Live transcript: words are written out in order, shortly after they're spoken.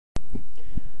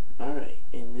Alright,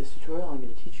 in this tutorial I'm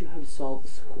going to teach you how to solve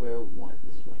Square-1.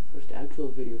 This is my first actual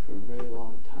video for a very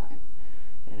long time,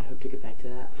 and I hope to get back to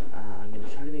that. I'm going to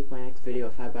try to make my next video a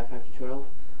 5x5 tutorial,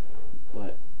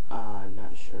 but I'm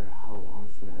not sure how long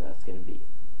from now that's going to be.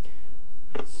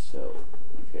 So,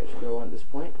 you've got Square-1 at this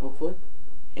point, hopefully,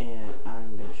 and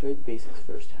I'm going to show you the basics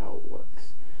first, how it works.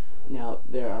 Now,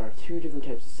 there are two different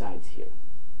types of sides here.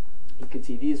 You can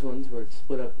see these ones where it's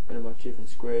split up in a bunch of different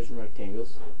squares and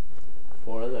rectangles.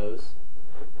 4 of those,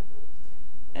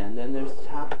 and then there's the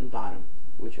top and bottom,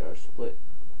 which are split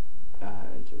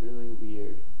into really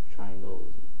weird triangles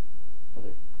and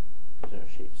other bizarre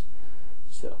shapes.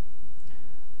 So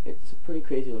it's a pretty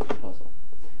crazy looking puzzle,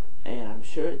 and I'm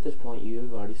sure at this point you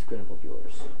have already scrambled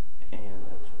yours, and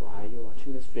that's why you're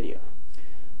watching this video.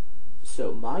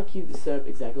 So my cube is set up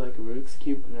exactly like a Rubik's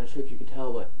Cube. I'm not sure if you can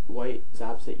tell, but white is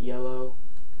opposite yellow,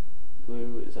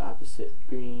 blue is opposite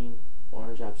green,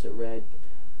 orange opposite red,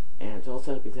 and it's all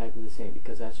set up exactly the same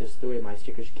because that's just the way my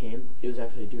stickers came. It was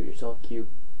actually a do-it-yourself cube,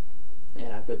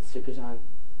 and I put the stickers on,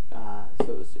 so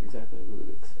it was exactly like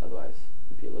Rubik's. Otherwise, it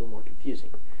would be a little more confusing.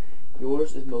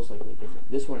 Yours is most likely different.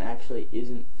 This one actually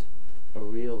isn't a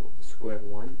real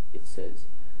Square-1. It says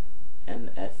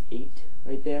MF8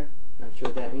 right there. Not sure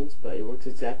what that means, but it works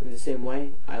exactly the same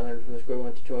way. I learned from the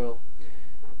Square-1 tutorial,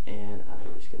 and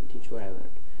I'm just going to teach you what I learned.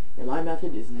 Now, my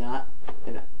method is not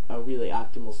a really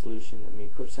optimal solution. I mean,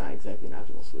 of course, it's not exactly an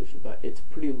optimal solution, but it's a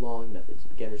pretty long method. It's a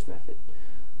beginner's method.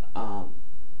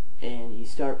 And you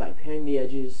start by pairing the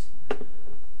edges.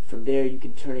 From there, you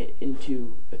can turn it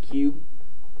into a cube.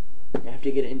 After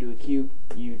you get it into a cube,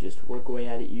 you just work away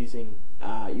at it using,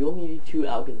 you only need 2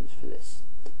 algorithms for this,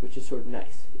 which is sort of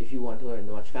nice. If you want to learn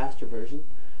the much faster version,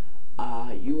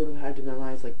 you would have had to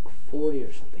memorize like 40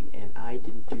 or something, and I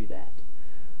didn't do that.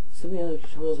 Some of the other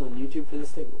tutorials on YouTube for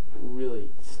this thing really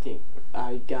stink.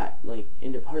 I got like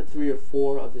into part 3 or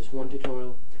 4 of this one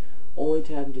tutorial, only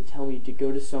to have them to tell me to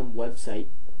go to some website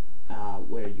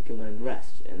where you can learn the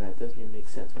rest, and that doesn't even make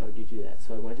sense. Why would you do that?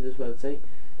 So I went to this website,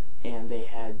 and they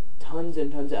had tons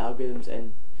and tons of algorithms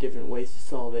and different ways to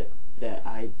solve it that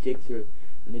I dig through,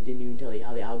 and they didn't even tell you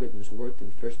how the algorithms worked in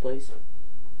the first place.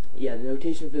 Yeah, the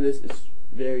notation for this is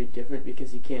very different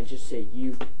because you can't just say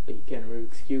U like you can in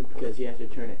Rubik's Cube, because you have to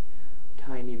turn it a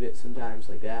tiny bit sometimes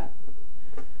like that.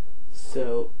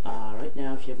 So right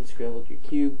now, if you haven't scrambled your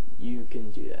cube, you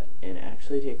can do that, and it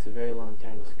actually takes a very long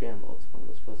time to scramble. It's one of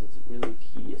those puzzles that's really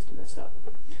tedious to mess up.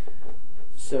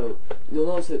 So you'll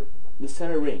notice that the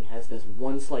center ring has this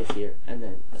one slice here and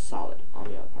then a solid on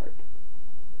the other part,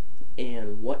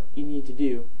 and what you need to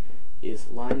do is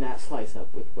line that slice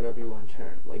up with whatever you want to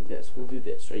turn, like this. We'll do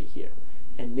this right here.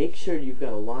 And make sure you've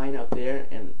got a line up there,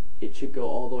 and it should go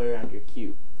all the way around your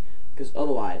cube. Because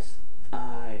otherwise,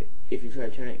 if you try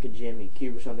to turn it, it could jam your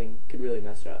cube or something, could really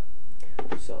mess it up.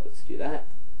 So let's do that,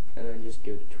 and then just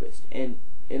give it a twist. And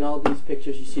in all these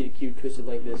pictures, you see the cube twisted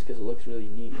like this because it looks really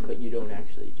neat, but you don't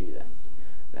actually do that.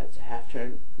 That's a half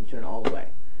turn, you turn all the way.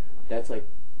 That's like,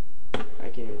 I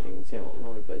can't even think of an example at the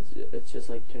moment, but it's just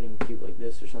like turning a cube like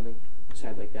this or something,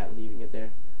 side like that, and leaving it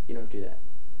there. You don't do that.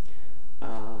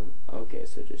 Okay,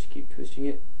 so just keep twisting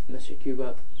it, mess your cube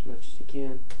up as much as you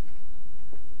can.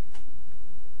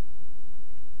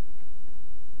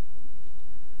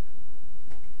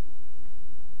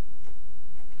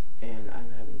 And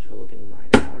I'm having trouble getting mine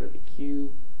out of the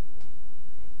cube.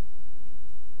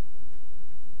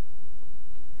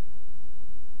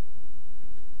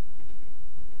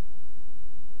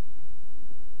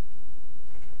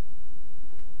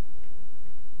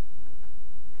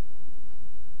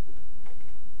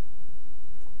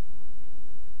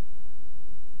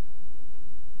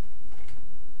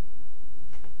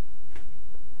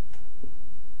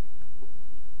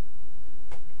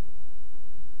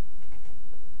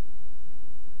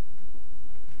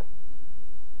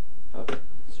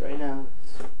 Right now,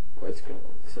 it's quite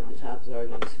scrambled, except the top is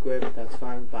already in the square, but that's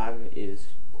fine. Bottom is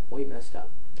quite messed up.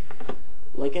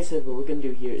 Like I said, what we're going to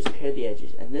do here is pair the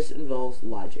edges, and this involves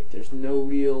logic. There's no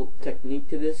real technique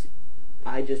to this.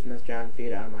 I just messed around and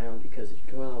figured it out on my own because the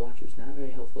tutorial I watched was not very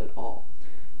helpful at all.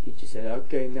 He just said,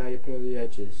 okay, now you pair the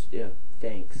edges. Yeah,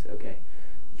 thanks. Okay.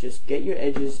 Just get your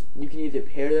edges. You can either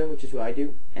pair them, which is what I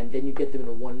do, and then you get them in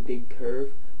a one big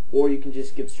curve, or you can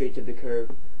just skip straight to the curve.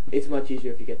 It's much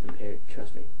easier if you get them paired,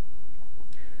 trust me.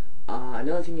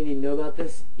 Another thing you need to know about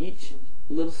this, each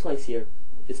little slice here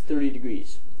is 30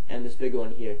 degrees, and this big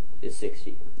one here is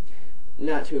 60.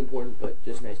 Not too important, but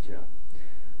just nice to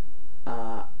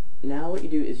know. Now what you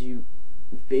do is you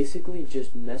basically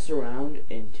just mess around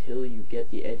until you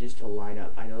get the edges to line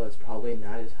up. I know that's probably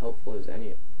not as helpful as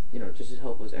any, just as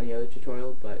helpful as any other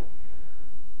tutorial, but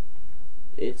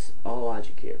it's all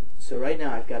logic here. So right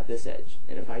now I've got this edge,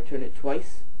 and if I turn it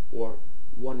twice, or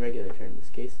one regular turn in this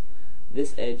case,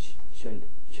 this edge should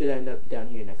end up down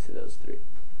here next to those three.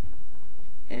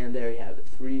 And there you have it,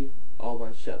 three all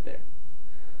bunched up there.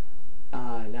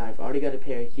 Now I've already got a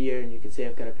pair here, and you can see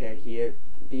I've got a pair here.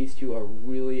 These two are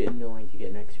really annoying to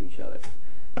get next to each other.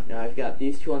 Now I've got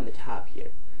these two on the top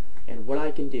here, and what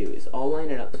I can do is I'll line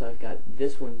it up so I've got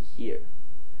this one here.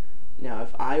 Now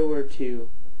if I were to,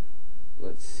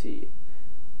 let's see,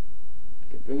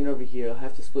 I could bring it over here. I'll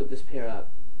have to split this pair up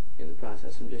in the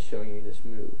process. I'm just showing you this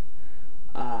move.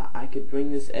 I could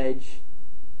bring this edge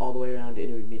all the way around and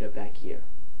it would meet up back here.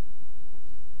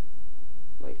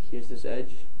 Like, here's this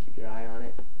edge, keep your eye on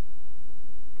it,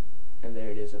 and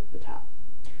there it is up the top.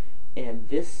 And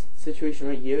this situation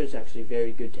right here is actually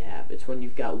very good to have. It's when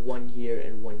you've got one here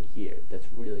and one here. That's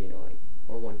really annoying.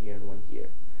 Or one here and one here.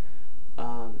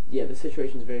 Yeah, this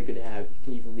situation is very good to have. You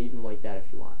can even leave them like that if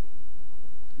you want.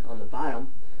 On the bottom,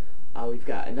 we've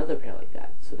got another pair like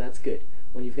that, so that's good.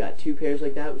 When you've got two pairs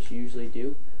like that, which you usually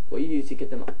do, what you do is you get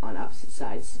them on opposite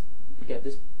sides. You got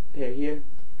this pair here,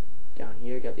 down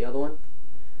here, got the other one,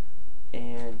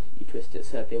 and you twist it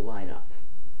so that they line up.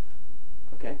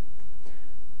 Okay?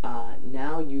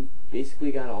 Now you've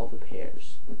basically got all the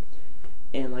pairs.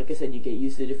 And like I said, you get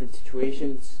used to different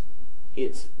situations.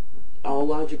 It's all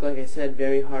logic, like I said,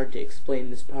 very hard to explain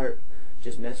this part.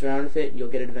 Just mess around with it, and you'll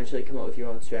get it eventually, come up with your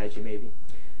own strategy maybe.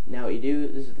 Now what you do,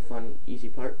 this is the fun, easy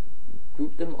part,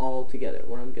 group them all together.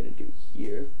 What I'm going to do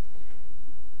here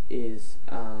is,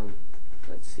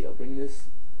 let's see, I'll bring this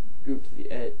group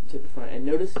to the front, and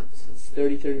notice since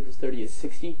 30 plus 30 is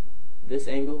 60, this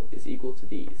angle is equal to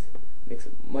these. Makes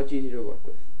it much easier to work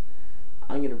with.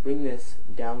 I'm going to bring this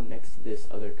down next to this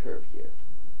other curve here.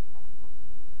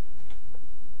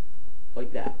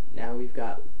 Like that. Now we've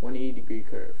got 180-degree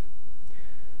curve.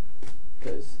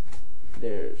 Because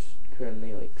there's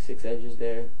currently like 6 edges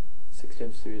there. 6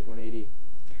 times 3 is 180.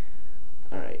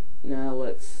 Alright, now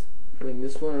let's bring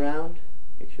this one around.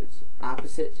 Make sure it's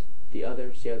opposite the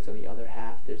other. See how it's on the other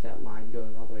half? There's that line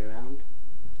going all the way around.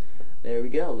 There we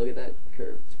go. Look at that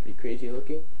curve. It's pretty crazy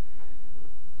looking.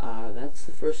 That's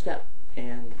the first step.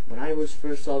 And when I was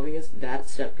first solving this, that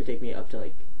step could take me up to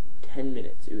like 10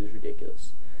 minutes. It was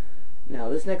ridiculous. Now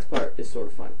this next part is sort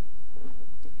of fun.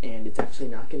 And it's actually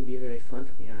not going to be very fun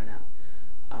from here on out.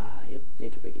 Yep,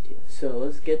 need to break it to you. So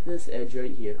let's get this edge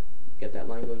right here. Got that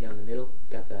line going down the middle.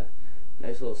 Got the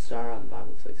nice little star on the bottom.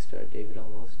 Looks like Star of David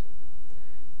almost.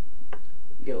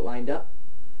 Get it lined up.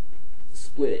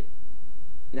 Split it.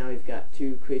 Now we've got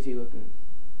two crazy looking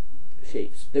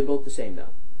shapes. They're both the same though.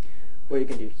 What you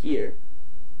can do here,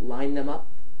 line them up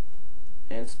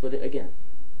and split it again.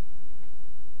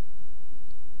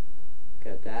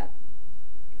 Got that.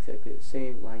 Exactly the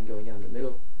same, line going down the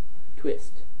middle,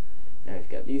 twist. Now we've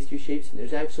got these two shapes, and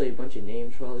there's actually a bunch of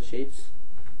names for all the shapes,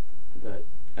 but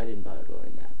I didn't bother to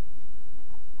learn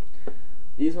that.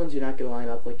 These ones you're not going to line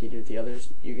up like you do with the others.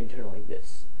 You can turn it like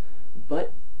this.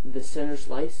 But the center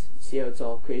slice, see how it's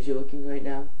all crazy looking right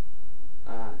now?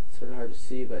 It's sort of hard to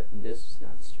see, but this is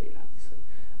not straight, obviously.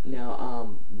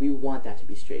 Now, we want that to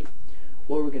be straight.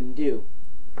 What we're going to do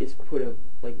is put them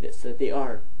like this, so that they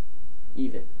are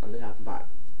even on the top and bottom.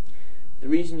 The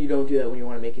reason you don't do that when you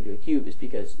want to make it into a cube is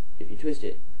because if you twist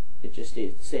it, it just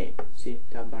stays the same. See,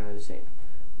 top and bottom are the same.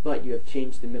 But you have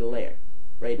changed the middle layer.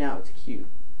 Right now it's a cube.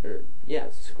 Or, yeah,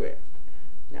 it's a square.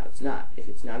 Now it's not. If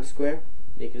it's not a square,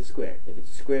 make it a square. If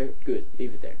it's a square, good,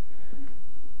 leave it there.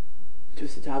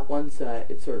 Twist the top one so that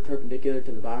it's sort of perpendicular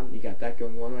to the bottom. You got that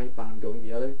going one way, bottom going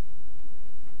the other.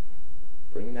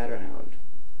 Bring that around.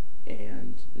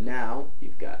 And now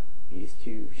you've got these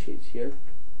two shapes here.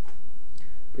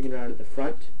 Bring it around to the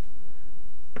front.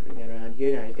 Bring that around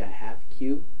here. Now you've got half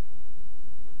cube.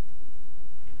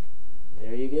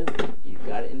 There you go. You've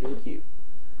got it into a cube.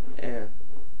 And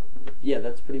yeah,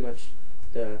 that's pretty much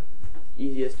the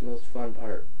easiest, most fun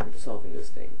part of solving this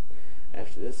thing.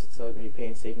 After this, it's all going to be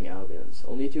painstaking algorithms.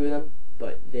 Only 2 of them,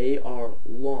 but they are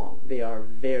long. They are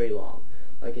very long.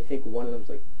 Like, I think one of them is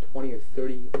like 20 or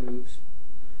 30 moves.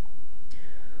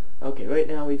 Okay, right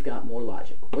now we've got more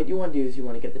logic. What you want to do is you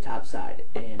want to get the top side,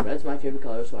 and red's my favorite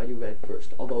color, so I do red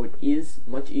first, although it is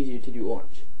much easier to do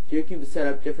orange. If your cube is set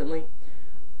up differently,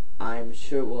 I'm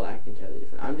sure it will act entirely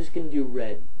different. I'm just going to do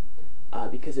red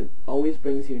because it always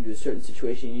brings you into a certain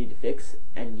situation you need to fix,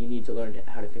 and you need to learn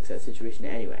how to fix that situation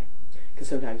anyway, because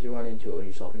sometimes you run into it when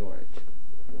you're solving orange.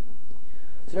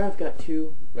 So now I've got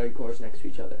 2 red corners next to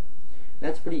each other.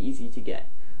 That's pretty easy to get.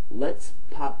 Let's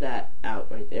pop that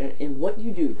out right there. And what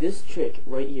you do, this trick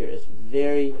right here is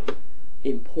very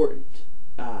important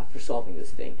for solving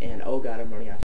this thing. And oh god, I'm running out.